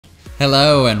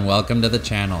Hello and welcome to the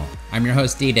channel. I'm your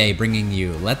host D-Day, bringing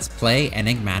you Let's Play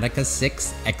Enigmatica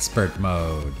 6 Expert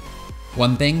Mode.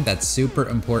 One thing that's super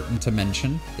important to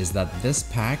mention is that this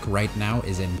pack right now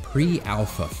is in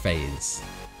pre-alpha phase.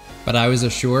 But I was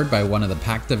assured by one of the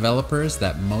pack developers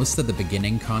that most of the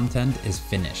beginning content is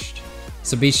finished.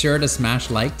 So be sure to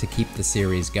smash like to keep the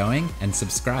series going and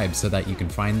subscribe so that you can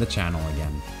find the channel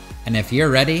again. And if you're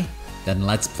ready, then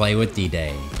let's play with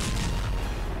D-Day.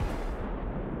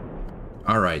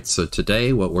 Alright, so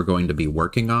today what we're going to be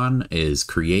working on is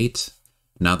create.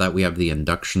 Now that we have the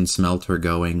induction smelter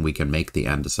going, we can make the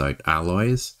andesite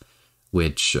alloys,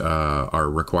 which are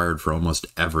required for almost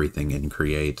everything in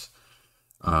Create.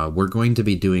 We're going to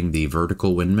be doing the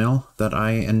vertical windmill that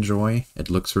I enjoy.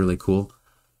 It looks really cool.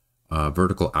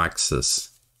 Vertical axis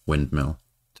windmill,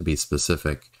 to be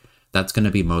specific. That's going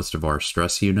to be most of our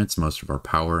stress units, most of our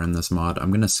power in this mod. I'm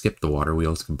going to skip the water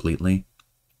wheels completely.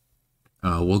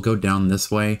 We'll go down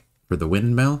this way for the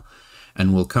windmill,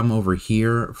 and we'll come over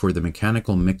here for the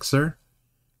mechanical mixer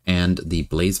and the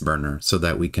blaze burner so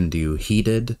that we can do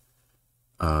heated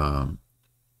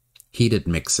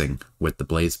mixing with the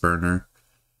blaze burner.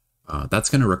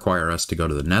 That's going to require us to go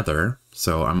to the nether,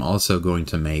 so I'm also going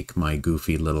to make my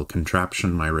goofy little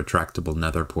contraption, my retractable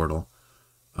nether portal.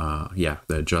 Yeah,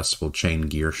 the adjustable chain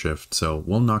gear shift. So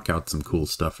we'll knock out some cool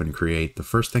stuff and create. The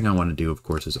first thing I want to do, of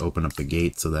course, is open up the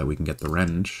gate so that we can get the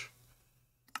wrench.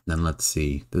 Then let's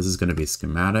see. This is going to be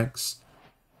schematics.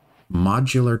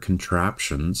 Modular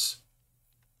contraptions.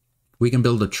 We can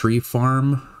build a tree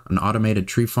farm, an automated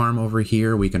tree farm over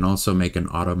here. We can also make an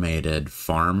automated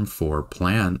farm for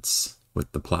plants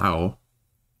with the plow.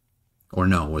 Or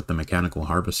no, with the mechanical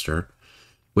harvester.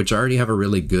 Which I already have a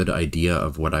really good idea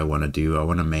of what I want to do. I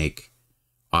want to make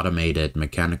automated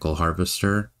mechanical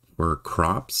harvester for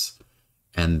crops,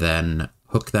 and then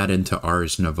hook that into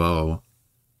Ars Nouveau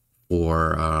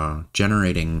for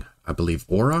generating, I believe,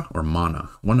 aura or mana,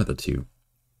 one of the two.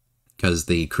 Because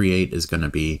the Create is going to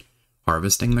be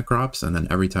harvesting the crops, and then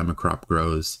every time a crop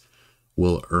grows,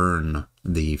 we'll earn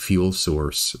the fuel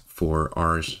source for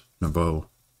Ars Nouveau.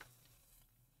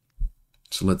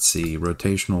 So let's see,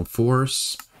 rotational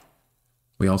force.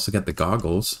 We also get the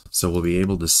goggles, so we'll be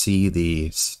able to see the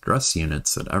stress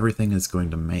units that everything is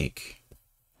going to make.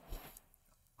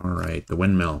 Alright, the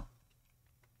windmill.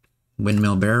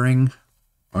 Windmill bearing,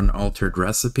 unaltered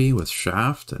recipe with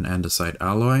shaft and andesite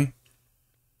alloy.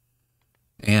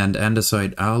 And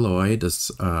andesite alloy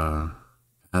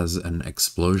has an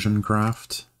explosion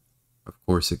craft. Of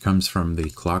course, it comes from the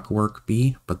clockwork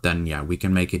bee, but then yeah, we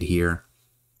can make it here.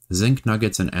 Zinc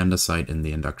nuggets and andesite in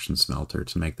the induction smelter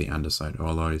to make the andesite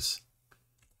alloys.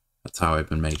 That's how I've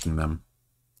been making them.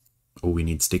 Oh, we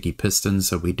need sticky pistons,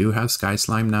 so we do have sky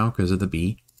slime now because of the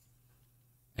bee.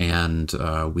 And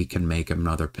we can make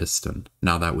another piston.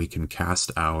 Now that we can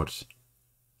cast out,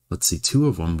 let's see, 2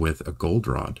 of them with a gold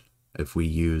rod. If we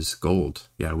use gold,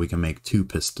 yeah, we can make 2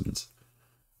 pistons.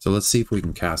 So let's see if we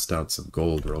can cast out some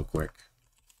gold real quick.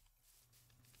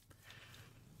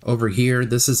 Over here,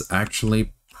 this is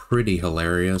actually pretty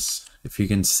hilarious. If you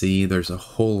can see, there's a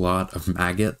whole lot of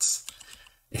maggots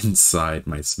inside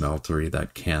my smeltery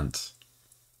that can't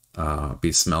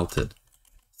be smelted.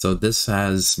 So this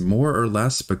has more or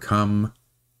less become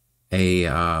a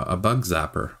bug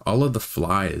zapper. All of the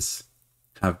flies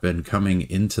have been coming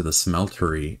into the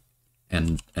smeltery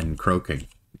and croaking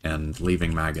and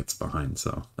leaving maggots behind.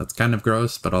 So that's kind of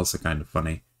gross, but also kind of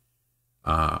funny.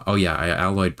 Oh yeah, I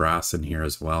alloyed brass in here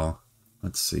as well.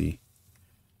 Let's see.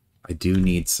 I do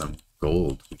need some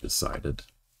gold, we decided.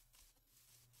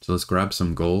 So let's grab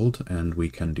some gold, and we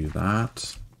can do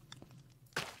that.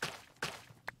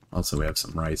 Also, we have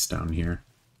some rice down here.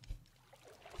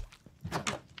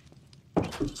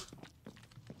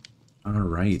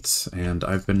 Alright, and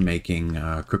I've been making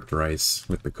cooked rice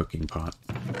with the cooking pot.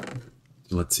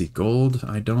 So let's see, gold,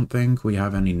 I don't think we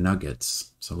have any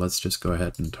nuggets. So let's just go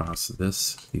ahead and toss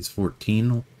these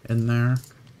 14 in there.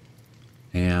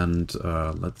 And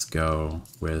let's go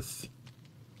with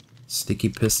sticky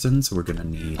pistons. We're going to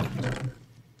need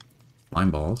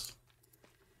lime balls.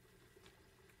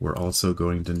 We're also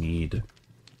going to need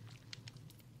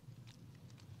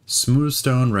smooth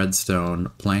stone,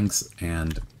 redstone, planks,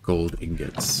 and gold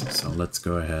ingots. So let's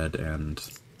go ahead and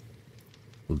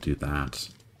we'll do that.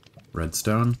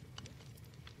 Redstone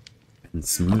and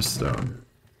smooth stone.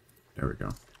 There we go.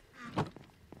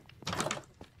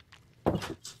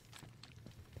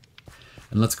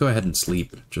 And let's go ahead and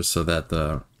sleep, just so that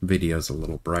the video is a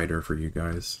little brighter for you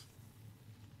guys.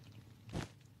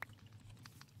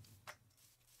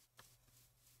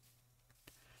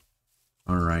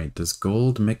 Alright, does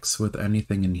gold mix with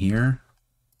anything in here?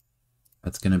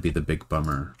 That's going to be the big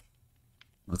bummer.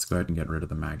 Let's go ahead and get rid of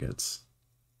the maggots.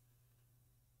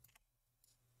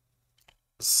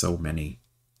 So many.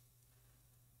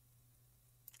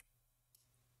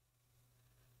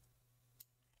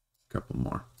 Couple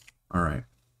more. All right.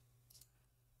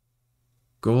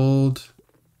 Gold.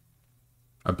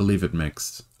 I believe it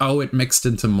mixed. Oh, it mixed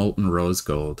into molten rose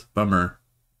gold. Bummer.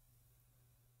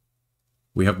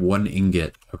 We have 1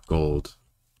 ingot of gold.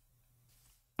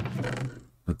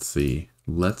 Let's see.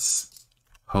 Let's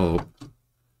hope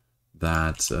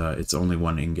that it's only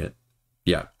 1 ingot.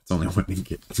 Yeah, it's only 1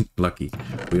 ingot. Lucky.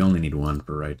 We only need 1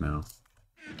 for right now.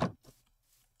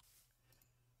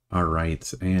 All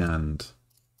right, and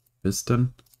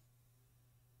piston.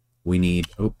 We need,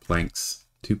 oh, planks.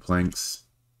 2 planks.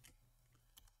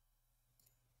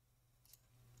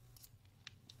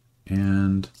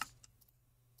 And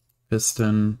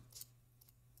piston.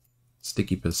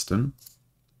 Sticky piston.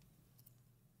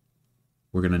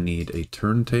 We're going to need a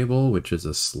turntable, which is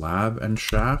a slab and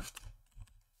shaft.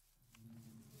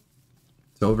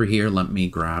 So over here, let me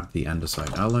grab the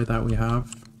andesite alloy that we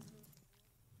have.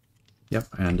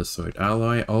 Yep, andesite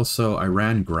alloy. Also, I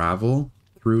ran gravel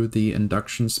through the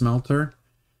induction smelter,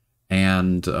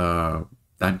 and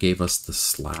that gave us the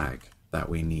slag that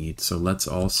we need. So let's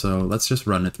just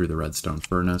run it through the redstone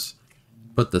furnace.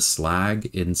 Put the slag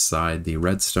inside the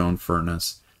redstone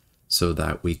furnace so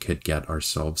that we could get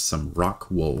ourselves some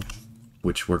rock wool,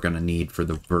 which we're going to need for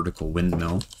the vertical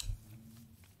windmill.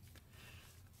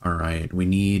 All right, we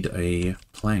need a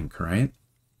plank, right?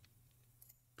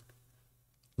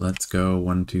 Let's go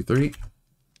 1, 2, 3.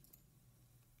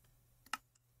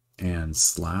 And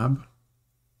slab.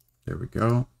 There we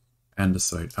go.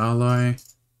 Andesite alloy.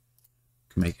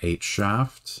 Can make 8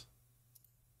 shaft.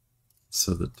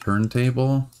 So the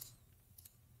turntable.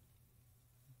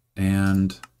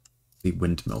 And the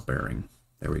windmill bearing.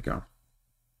 There we go.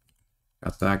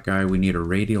 Got that guy. We need a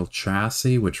radial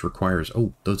chassis, which requires...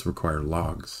 Oh, those require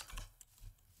logs.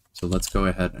 So let's go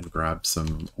ahead and grab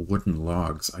some wooden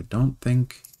logs. I don't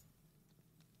think...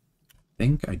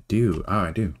 I do. Oh,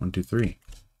 I do. 1, 2, 3.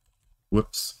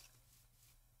 Whoops.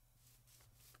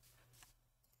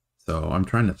 So I'm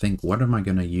trying to think, what am I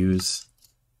going to use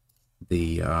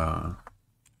the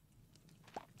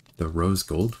rose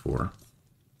gold for?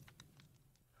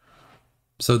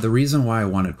 So the reason why I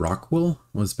wanted rock wool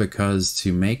was because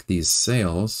to make these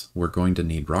sails, we're going to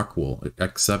need rock wool. It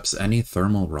accepts any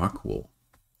thermal rock wool.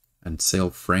 And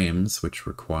sail frames, which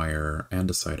require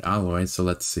andesite alloy. So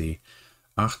let's see.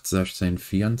 8, 16,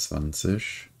 24,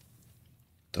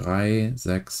 3,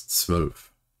 6,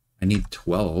 12. I need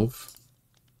 12.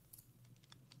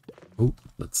 Oh,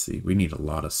 let's see. We need a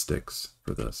lot of sticks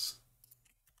for this.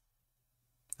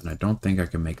 And I don't think I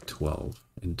can make 12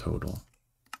 in total.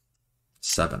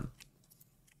 7.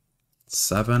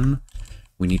 7.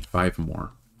 We need 5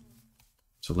 more.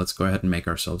 So let's go ahead and make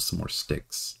ourselves some more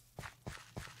sticks.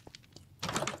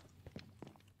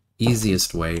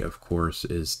 Easiest way, of course,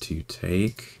 is to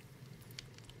take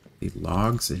the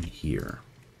logs in here.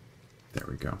 There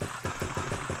we go.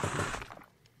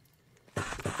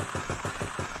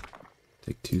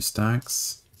 Take 2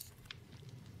 stacks.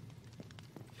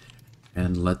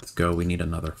 And let's go. We need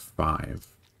another 5.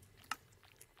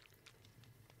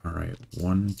 All right.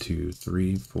 1, 2,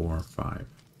 3, 4, 5.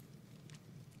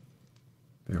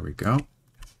 There we go.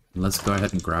 And let's go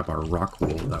ahead and grab our rock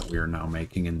wool that we are now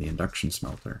making in the induction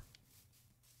smelter.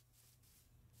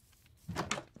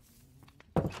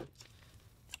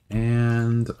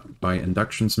 And by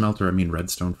induction smelter, I mean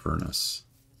redstone furnace.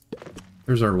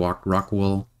 There's our rock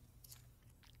wool.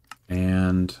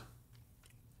 And is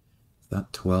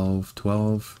that 12?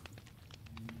 12.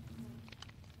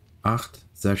 8,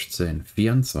 16,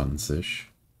 24.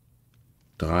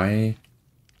 3,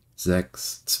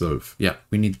 6, 12. Yeah,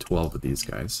 we need 12 of these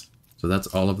guys. So that's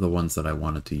all of the ones that I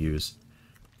wanted to use.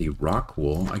 The rock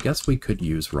wool, I guess we could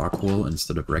use rock wool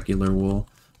instead of regular wool.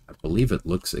 I believe it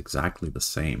looks exactly the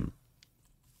same.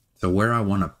 So where I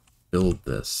want to build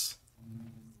this,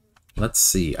 let's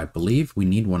see. I believe we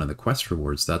need one of the quest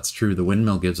rewards. That's true. The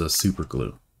windmill gives us super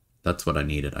glue. That's what I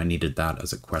needed. I needed that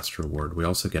as a quest reward. We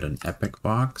also get an epic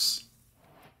box.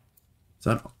 Is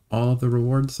that all of the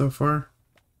rewards so far?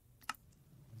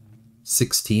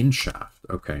 16 shaft.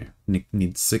 Okay.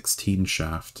 Need 16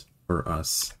 shaft for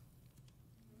us.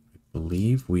 I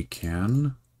believe we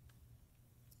can...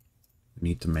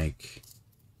 We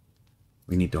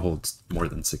need to hold more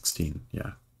than 16,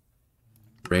 yeah.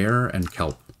 Rare and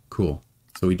kelp, cool.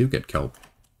 So we do get kelp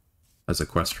as a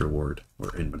quest reward.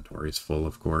 Our inventory is full,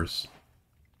 of course.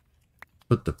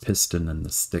 Put the piston and the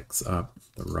sticks up,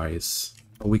 the rice.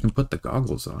 Oh, we can put the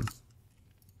goggles on.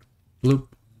 Bloop.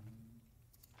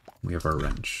 We have our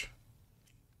wrench.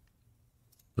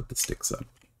 Put the sticks up.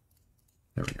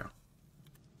 There we go.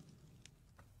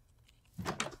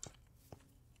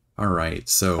 Alright,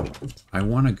 so I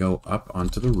want to go up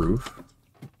onto the roof.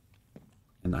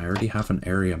 And I already have an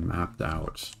area mapped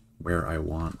out where I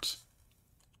want.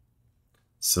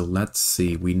 So let's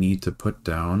see, we need to put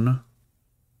down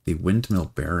the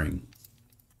windmill bearing.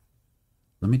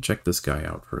 Let me check this guy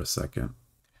out for a second.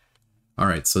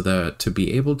 Alright, so to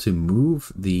be able to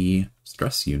move the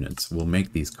stress units, we'll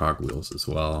make these cogwheels as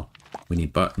well. We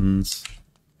need buttons,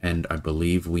 and I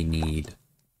believe we need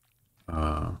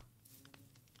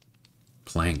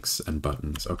planks and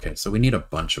buttons. Okay, so we need a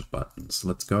bunch of buttons.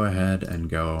 Let's go ahead and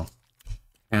go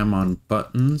ham on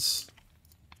buttons.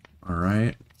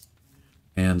 Alright.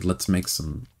 And let's make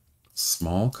some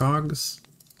small cogs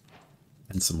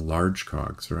and some large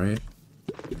cogs, right?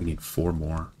 We need 4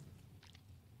 more.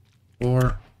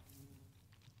 4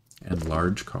 and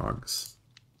large cogs.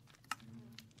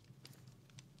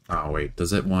 Oh wait,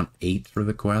 does it want 8 for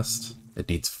the quest? It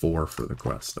needs 4 for the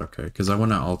quest, okay. Because I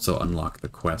want to also unlock the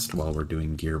quest while we're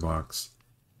doing gearbox.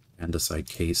 Andesite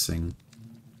casing.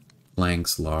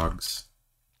 Planks, logs.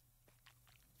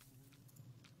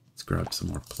 Let's grab some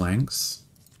more planks.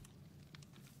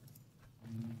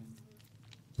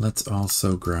 Let's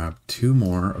also grab 2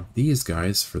 more of these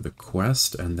guys for the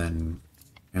quest, and then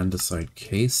andesite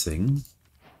casing,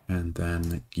 and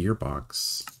then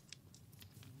gearbox.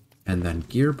 And then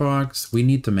gearbox, we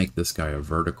need to make this guy a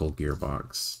vertical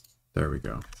gearbox. There we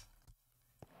go.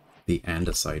 The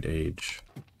andesite age.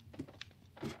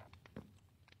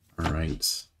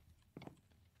 Alright.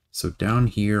 So down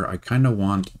here, I kind of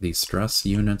want the stress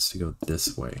units to go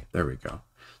this way. There we go.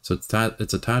 So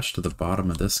it's attached to the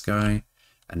bottom of this guy.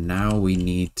 And now we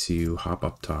need to hop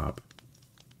up top.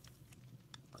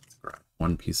 Let's grab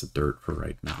 1 piece of dirt for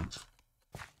right now.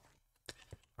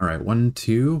 All right, 1,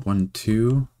 2, 1,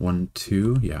 2, 1,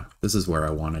 2. Yeah, this is where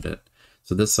I wanted it.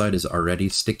 So this side is already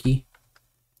sticky.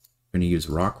 We're going to use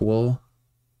rock wool,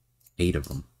 8 of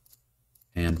them.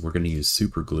 And we're going to use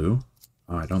super glue.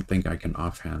 Oh, I don't think I can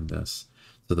offhand this.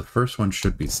 So the first one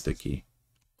should be sticky.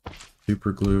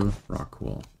 Super glue, rock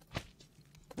wool.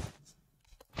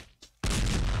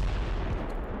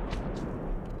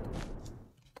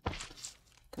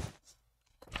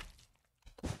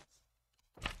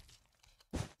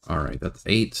 Alright, that's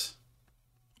 8.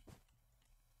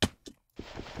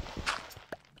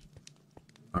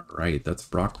 Alright,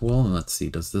 that's rock wool. And let's see,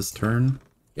 does this turn?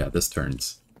 Yeah, this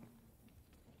turns.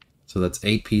 So that's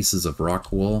 8 pieces of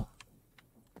rock wool.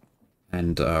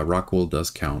 And rock wool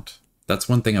does count. That's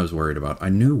one thing I was worried about. I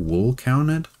knew wool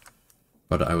counted,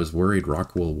 but I was worried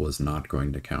rock wool was not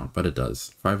going to count. But it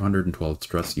does. 512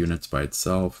 stress units by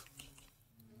itself.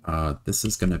 This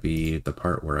is going to be the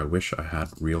part where I wish I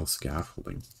had real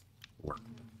scaffolding.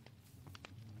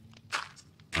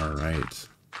 Alright.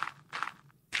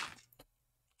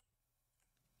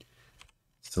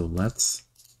 So let's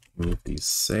move these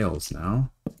sails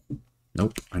now.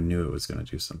 Nope, I knew it was going to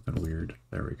do something weird.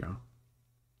 There we go.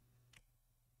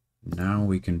 Now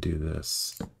we can do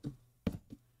this.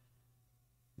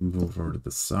 Move over to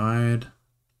the side.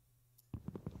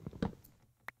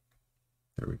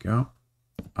 There we go.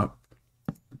 Up.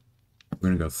 We're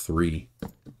going to go 3.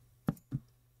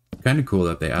 Kind of cool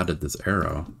that they added this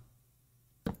arrow.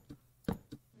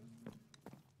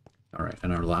 Alright,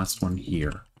 and our last one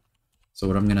here. So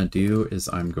what I'm going to do is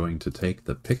I'm going to take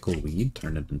the pickleweed,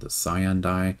 turn it into cyan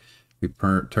dye. We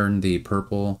turn the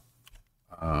purple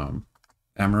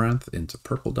amaranth into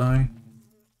purple dye.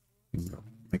 We can go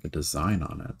make a design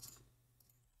on it.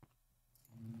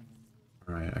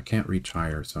 Alright, I can't reach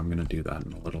higher, so I'm going to do that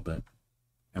in a little bit.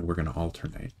 And we're going to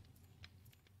alternate.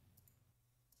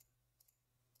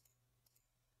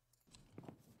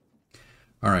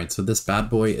 Alright, so this bad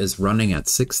boy is running at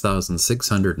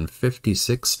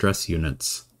 6,656 stress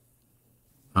units.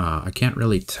 I can't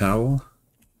really tell,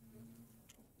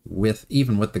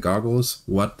 even with the goggles,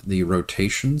 what the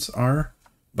rotations are,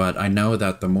 but I know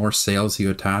that the more sails you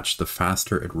attach, the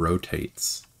faster it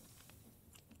rotates.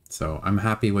 So I'm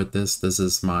happy with this. This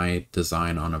is my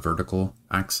design on a vertical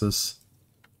axis.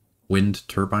 Wind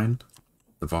turbine,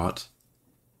 the VOT.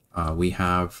 We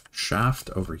have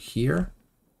shaft over here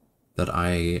that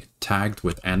I tagged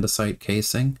with andesite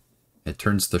casing. It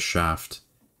turns the shaft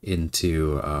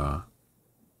into an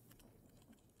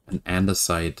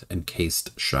andesite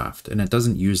encased shaft, and it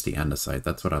doesn't use the andesite.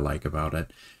 That's what I like about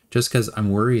it. Just because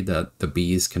I'm worried that the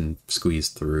bees can squeeze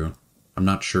through. I'm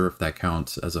not sure if that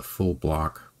counts as a full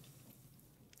block.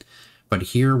 But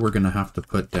here we're going to have to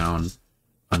put down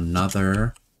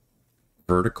another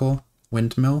vertical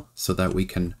windmill so that we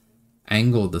can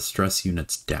angle the stress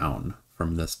units down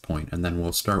from this point, and then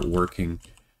we'll start working,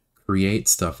 create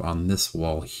stuff on this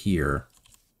wall here.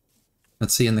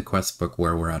 Let's see in the quest book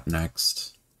where we're at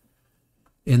next.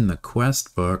 In the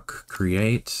quest book,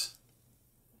 create,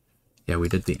 yeah, we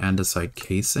did the andesite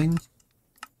casing,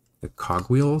 the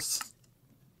cogwheels.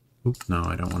 Oop, no,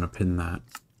 I don't want to pin that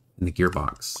in the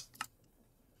gearbox.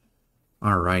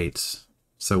 All right,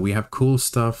 so we have cool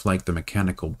stuff like the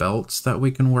mechanical belts that we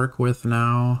can work with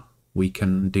now. We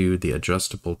can do the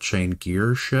adjustable chain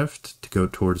gear shift to go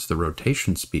towards the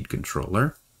rotation speed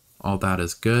controller. All that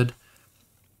is good.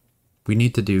 We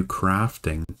need to do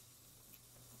crafting.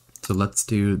 So let's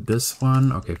do this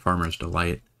one. Okay, Farmer's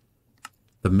Delight.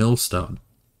 The millstone.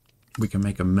 We can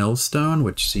make a millstone,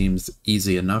 which seems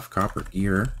easy enough. Copper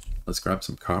gear. Let's grab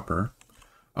some copper.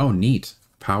 Oh, neat.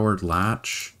 Powered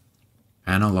latch.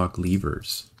 Analog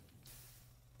levers.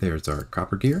 There's our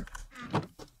copper gear.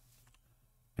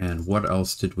 And what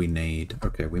else did we need?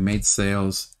 Okay, we made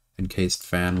sails, encased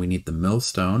fan. We need the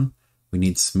millstone. We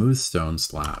need smooth stone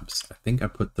slabs. I think I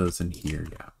put those in here,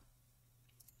 yeah.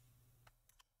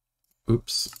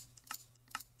 Oops.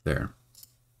 There.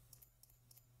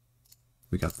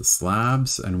 We got the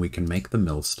slabs, and we can make the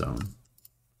millstone.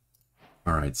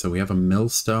 Alright, so we have a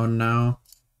millstone now.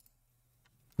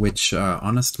 Which,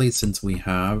 honestly, since we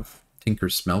have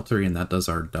Tinker's Smeltery and that does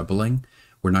our doubling,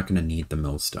 we're not going to need the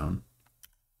millstone.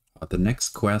 The next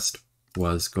quest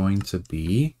was going to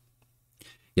be,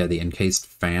 yeah, the encased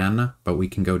fan, but we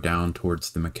can go down towards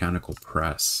the mechanical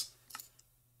press.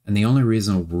 And the only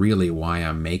reason really why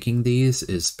I'm making these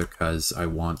is because I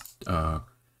want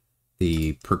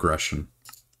the progression,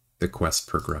 the quest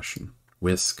progression.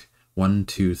 Whisk, 1,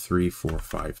 2, 3, 4,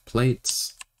 5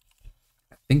 plates.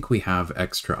 I think we have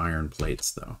extra iron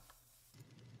plates though.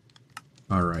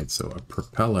 Alright, so a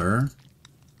propeller.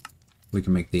 We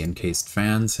can make the encased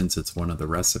fan since it's one of the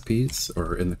recipes,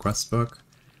 or in the quest book.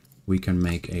 We can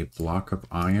make a block of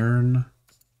iron,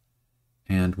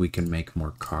 and we can make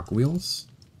more cogwheels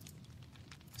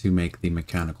to make the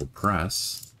mechanical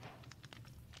press.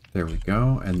 There we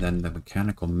go, and then the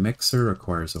mechanical mixer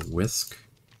requires a whisk,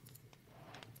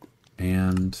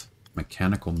 and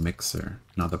mechanical mixer.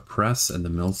 Now the press and the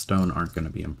millstone aren't going to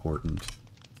be important.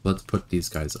 Let's put these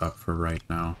guys up for right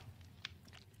now.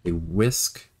 The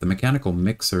whisk, the mechanical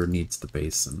mixer needs the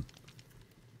basin.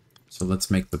 So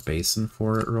let's make the basin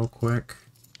for it real quick.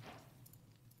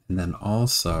 And then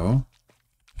also,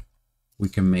 we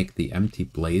can make the empty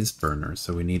blaze burner.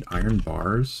 So we need iron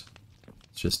bars.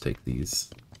 Let's just take these.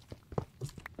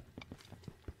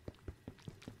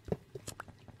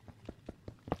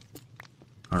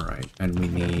 Alright, and we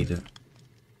need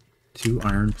 2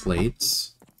 iron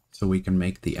plates so we can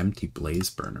make the empty blaze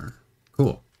burner.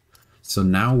 Cool. So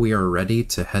now we are ready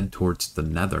to head towards the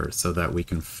nether so that we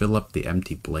can fill up the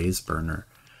empty blaze burner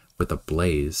with a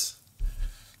blaze.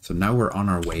 So now we're on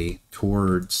our way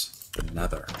towards the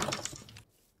nether.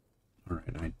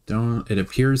 Alright, it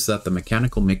appears that the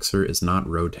mechanical mixer is not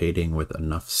rotating with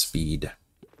enough speed.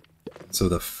 So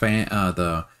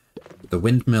the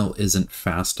windmill isn't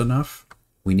fast enough.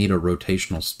 We need a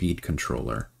rotational speed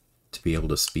controller to be able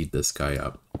to speed this guy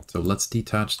up. So let's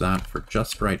detach that for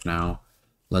just right now.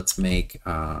 Let's make,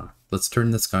 let's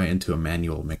turn this guy into a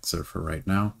manual mixer for right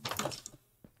now.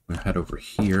 We'll head over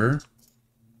here,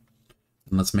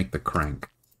 and let's make the crank.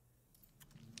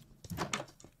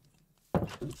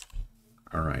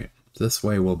 Alright, this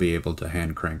way we'll be able to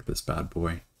hand crank this bad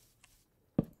boy.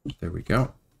 There we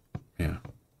go. Yeah.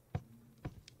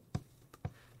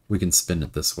 We can spin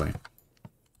it this way.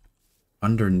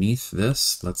 Underneath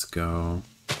this, let's go.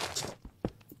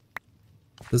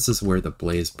 This is where the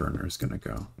blaze burner is going to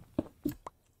go.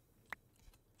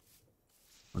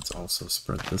 Let's also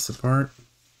spread this apart.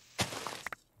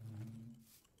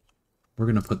 We're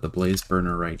going to put the blaze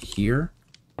burner right here.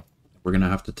 We're going to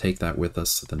have to take that with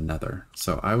us to the nether.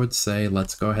 So I would say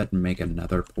let's go ahead and make a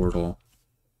nether portal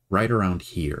right around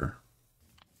here.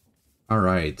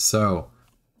 Alright, so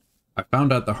I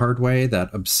found out the hard way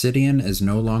that obsidian is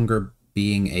no longer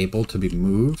being able to be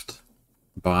moved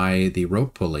by the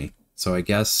rope pulley. So I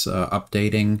guess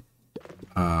updating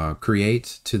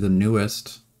create to the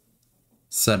newest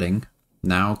setting,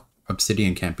 now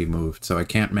obsidian can't be moved. So I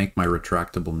can't make my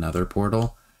retractable nether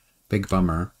portal. Big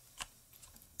bummer.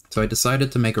 So I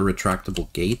decided to make a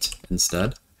retractable gate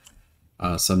instead.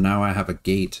 So now I have a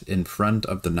gate in front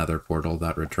of the nether portal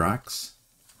that retracts.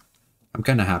 I'm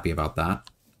kind of happy about that.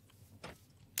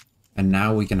 And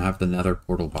now we can have the nether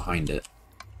portal behind it.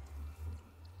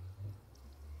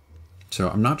 So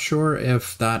I'm not sure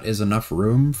if that is enough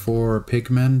room for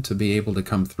pigmen to be able to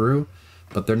come through,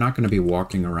 but they're not going to be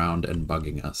walking around and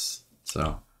bugging us.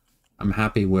 So I'm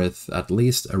happy with at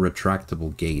least a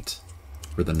retractable gate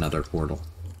for the nether portal.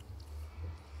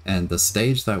 And the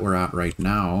stage that we're at right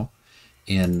now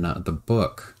in the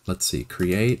book, let's see,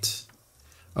 create.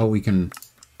 Oh, we can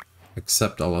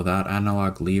accept all of that.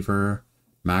 Analog lever,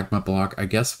 magma block. I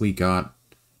guess we got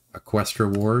a quest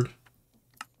reward.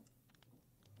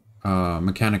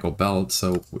 Mechanical belt,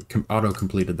 so we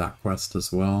auto-completed that quest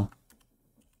as well.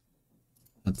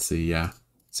 Let's see, yeah.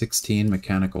 16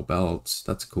 mechanical belts.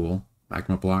 That's cool.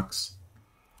 Magma blocks.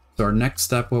 So our next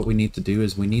step, what we need to do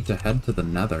is we need to head to the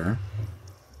nether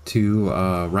to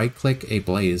right-click a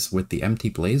blaze with the empty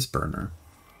blaze burner.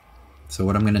 So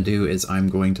what I'm going to do is I'm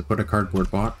going to put a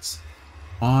cardboard box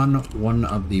on one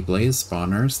of the blaze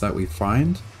spawners that we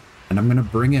find, and I'm going to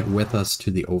bring it with us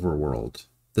to the overworld.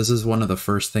 This is one of the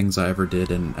first things I ever did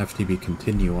in FTB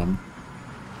Continuum.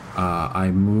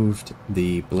 I moved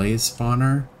the blaze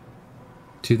spawner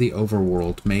to the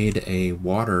overworld, made a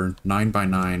water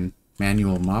 9x9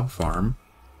 manual mob farm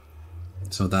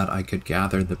so that I could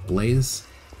gather the blaze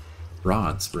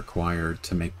rods required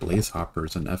to make blaze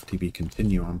hoppers in FTB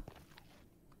Continuum.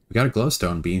 We got a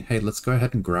glowstone bee. Hey, let's go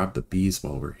ahead and grab the bees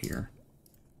while we're here.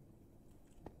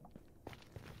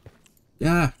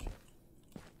 Yeah.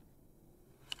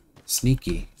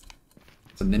 Sneaky.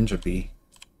 It's a ninja bee.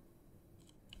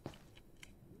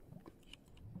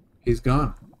 He's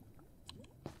gone.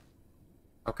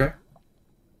 Okay.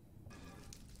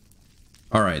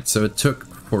 Alright, so it took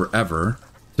forever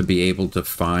to be able to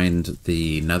find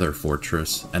the nether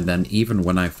fortress, and then even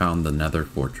when I found the nether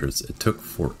fortress, it took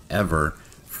forever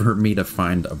for me to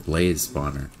find a blaze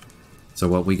spawner. So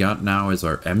what we got now is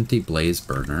our empty blaze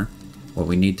burner. What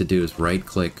we need to do is right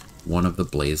click one of the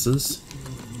blazes.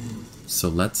 So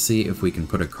let's see if we can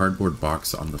put a cardboard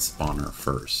box on the spawner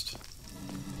first.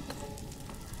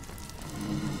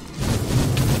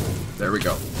 There we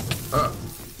go.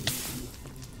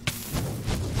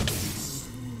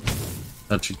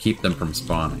 That should keep them from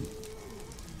spawning.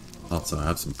 Also, I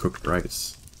have some cooked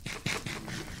rice.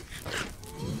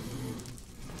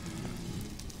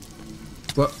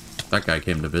 Whoop! That guy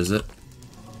came to visit.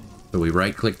 So we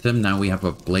right-clicked him. Now we have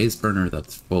a blaze burner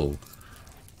that's full.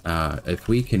 If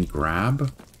we can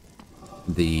grab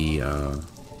the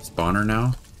spawner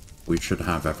now, we should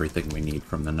have everything we need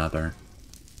from the nether.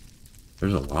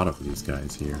 There's a lot of these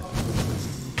guys here.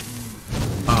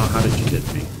 Oh, how did you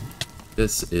hit me?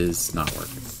 This is not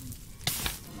working.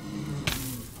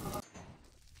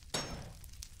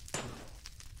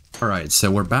 Alright, so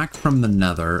we're back from the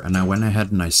nether, and I went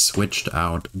ahead and I switched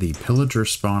out the pillager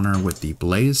spawner with the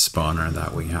blaze spawner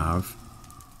that we have.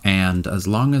 And as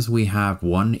long as we have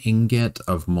one ingot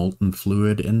of molten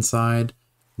fluid inside,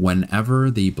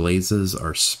 whenever the blazes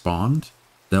are spawned,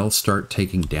 they'll start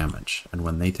taking damage. And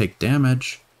when they take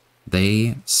damage,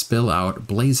 they spill out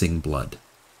blazing blood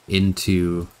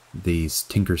into these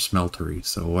Tinker Smeltery.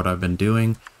 So what I've been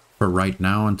doing for right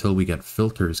now until we get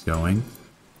filters going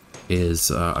is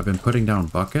I've been putting down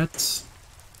buckets,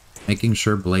 making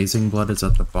sure blazing blood is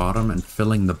at the bottom, and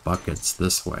filling the buckets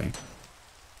this way.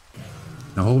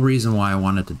 The whole reason why I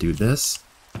wanted to do this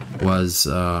was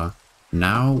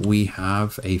now we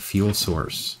have a fuel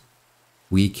source.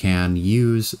 We can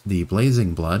use the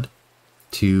blazing blood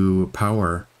to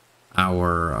power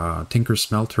our Tinker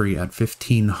Smeltery at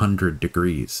 1500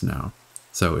 degrees now.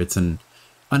 So it's an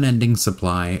unending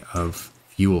supply of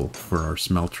fuel for our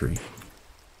smeltery.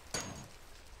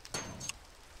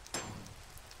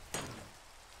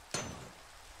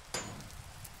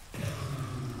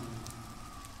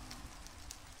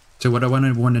 So what I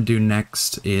want to do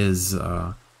next is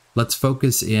let's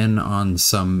focus in on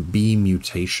some bee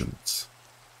mutations.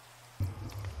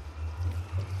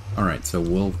 Alright, so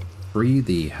we'll free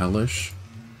the hellish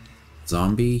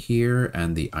zombie here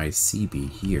and the ICB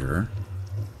here.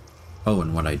 Oh,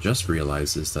 and what I just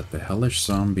realized is that the hellish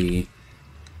zombie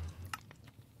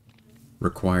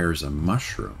requires a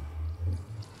mushroom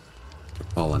to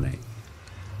pollinate.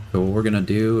 So what we're going to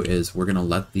do is we're going to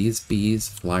let these bees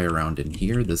fly around in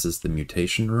here. This is the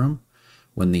mutation room.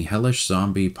 When the hellish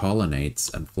zombie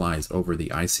pollinates and flies over the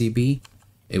ICB,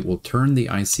 it will turn the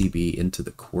ICB into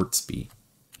the quartz bee.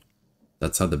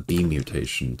 That's how the bee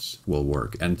mutations will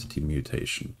work. Entity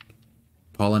mutation.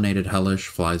 Pollinated hellish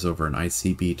flies over an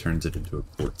ICB, turns it into a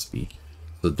quartz bee.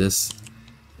 So this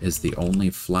is the only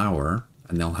flower,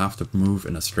 and they'll have to move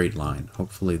in a straight line.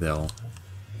 Hopefully they'll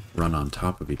run on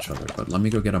top of each other. But let me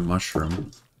go get a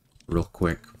mushroom real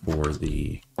quick for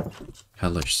the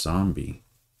hellish zombie.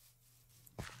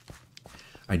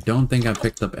 I don't think I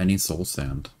picked up any soul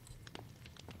sand.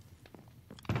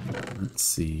 Let's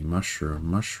see,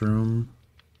 mushroom.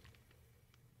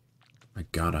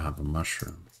 gotta have a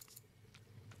mushroom.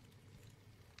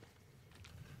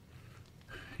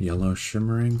 Yellow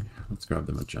shimmering. Let's grab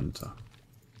the magenta.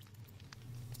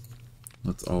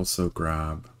 Let's also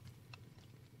grab...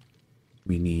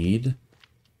 We need...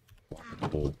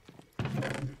 Coal.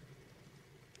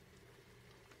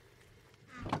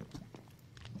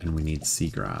 And we need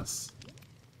seagrass.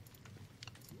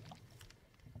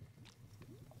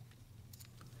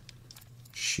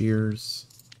 Shears.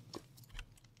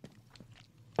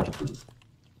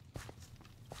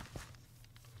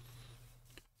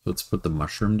 Let's put the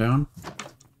mushroom down.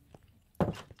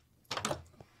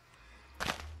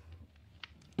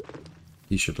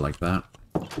 He should like that.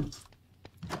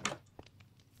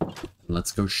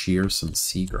 Let's go shear some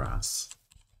seagrass.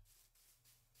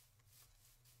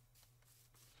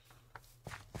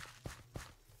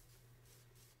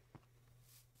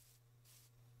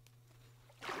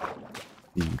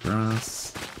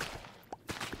 Seagrass.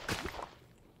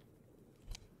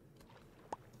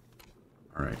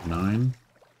 Alright, 9.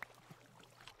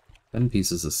 10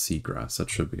 pieces of seagrass. That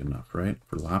should be enough, right?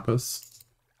 For lapis.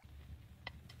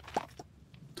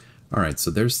 Alright,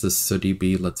 so there's the sooty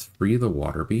bee. Let's free the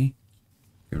water bee.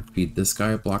 We're going to feed this guy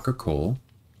a block of coal.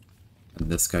 And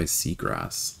this guy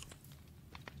seagrass.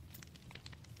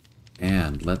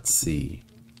 And let's see.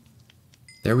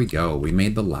 There we go. We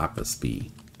made the lapis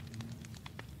bee.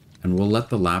 And we'll let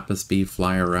the lapis bee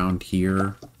fly around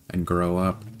here and grow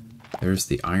up. There's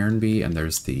the iron bee and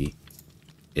there's the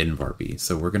invar bee.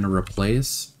 So we're going to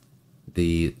replace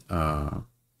the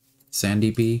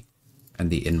sandy bee and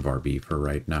the invar bee for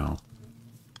right now.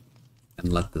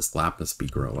 And let this lapis bee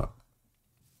grow up.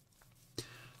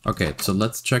 Okay, so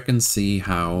let's check and see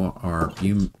how our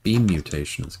bee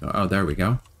mutations go. Oh, there we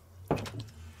go.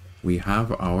 We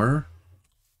have our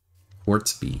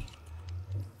quartz bee.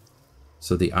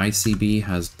 So the ICB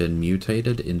has been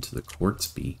mutated into the quartz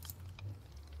bee.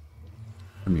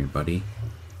 Come here, buddy.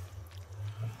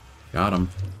 Got him.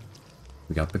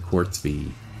 We got the quartz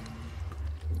bee.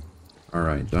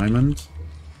 Alright, diamond.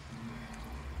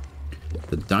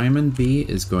 The diamond bee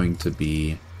is going to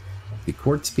be the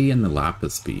quartz bee and the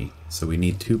lapis bee. So we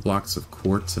need 2 blocks of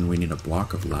quartz and we need a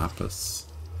block of lapis.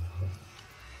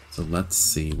 So let's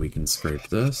see, we can scrape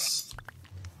this.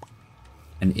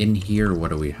 And in here, what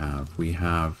do we have? We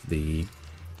have the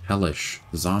hellish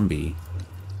zombie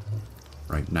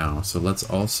right now. So let's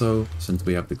also, since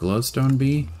we have the glowstone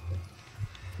bee,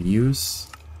 use...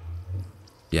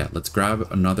 Yeah, let's grab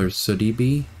another sooty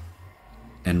bee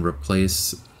and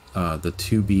replace the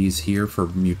 2 bees here for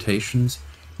mutations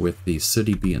with the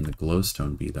sooty bee and the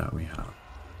glowstone bee that we have.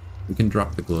 We can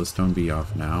drop the glowstone bee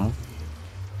off now.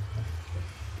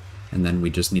 And then we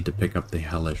just need to pick up the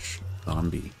hellish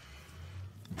zombie.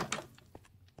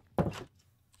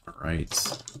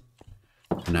 Alright.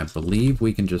 And I believe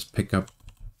we can just pick up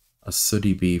a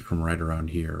sooty bee from right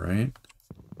around here, right?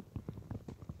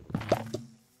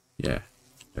 Yeah,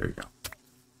 there you go.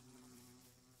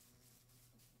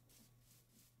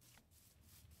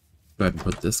 Go ahead and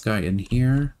put this guy in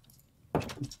here.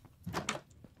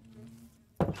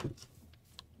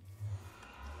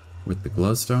 With the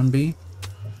glowstone bee.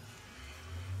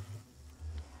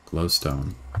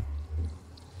 Glowstone.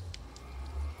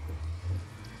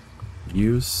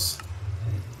 Use.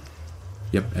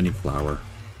 Yep, any flower.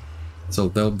 So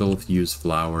they'll both use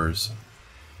flowers.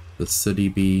 The sooty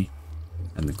bee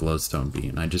and the glowstone bee.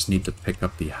 And I just need to pick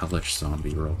up the hellish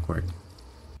zombie real quick.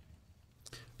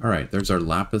 Alright, there's our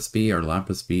lapis bee. Our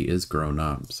lapis bee is grown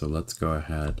up. So let's go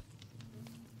ahead.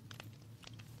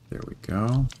 There we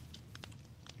go.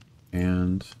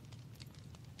 And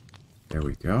there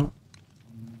we go.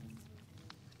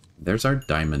 There's our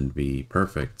diamond bee.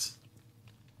 Perfect.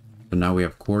 So now we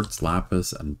have quartz,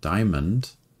 lapis, and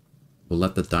diamond. We'll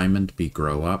let the diamond bee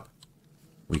grow up.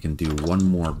 We can do 1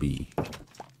 more bee.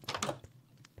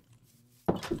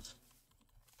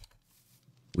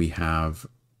 We have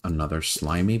another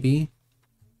slimy bee.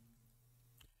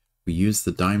 We use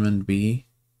the diamond bee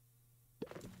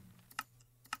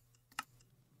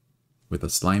with a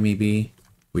slimy bee.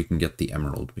 We can get the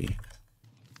emerald bee.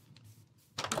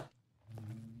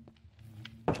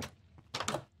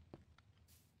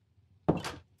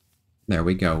 There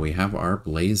we go. We have our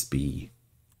blaze bee.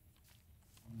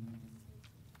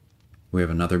 We have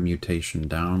another mutation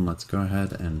down. Let's go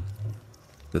ahead and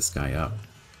this guy up.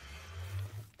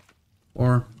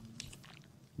 Or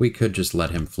we could just let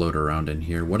him float around in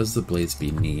here. What does the blaze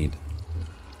bee need?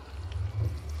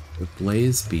 The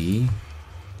blaze bee...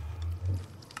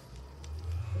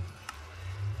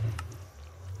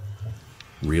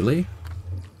 Really?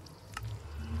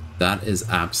 That is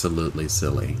absolutely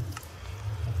silly.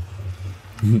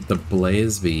 The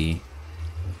blaze bee,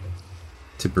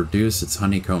 to produce its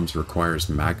honeycombs, requires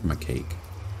magma cake.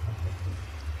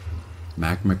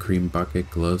 Magma cream bucket,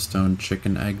 glowstone,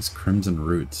 chicken eggs, crimson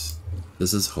roots.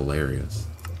 This is hilarious.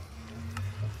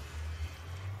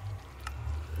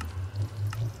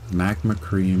 Magma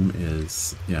cream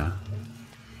is, yeah,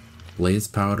 blaze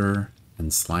powder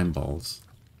and slime balls.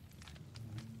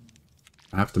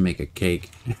 I have to make a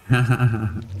cake.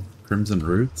 Crimson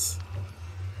roots.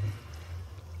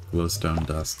 Glowstone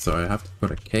dust. So I have to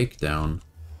put a cake down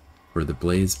for the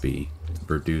blaze bee to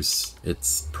produce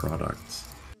its products.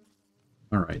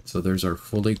 Alright, so there's our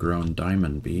fully grown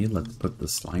diamond bee. Let's put the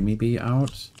slimy bee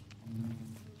out.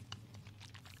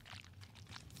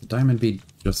 The diamond bee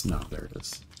just now, there it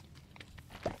is.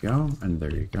 There you go, and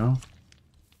there you go.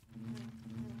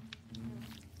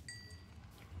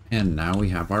 And now we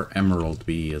have our emerald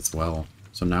bee as well.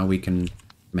 So now we can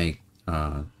make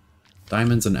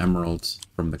diamonds and emeralds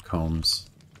from the combs.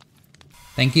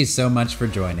 Thank you so much for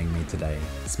joining me today.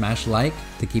 Smash like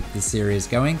to keep the series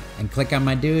going, and click on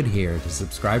my dude here to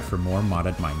subscribe for more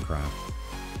modded Minecraft.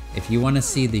 If you want to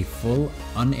see the full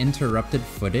uninterrupted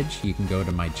footage, you can go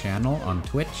to my channel on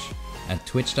Twitch at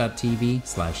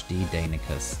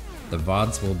twitch.tv/ddainicus. The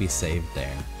VODs will be saved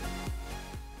there.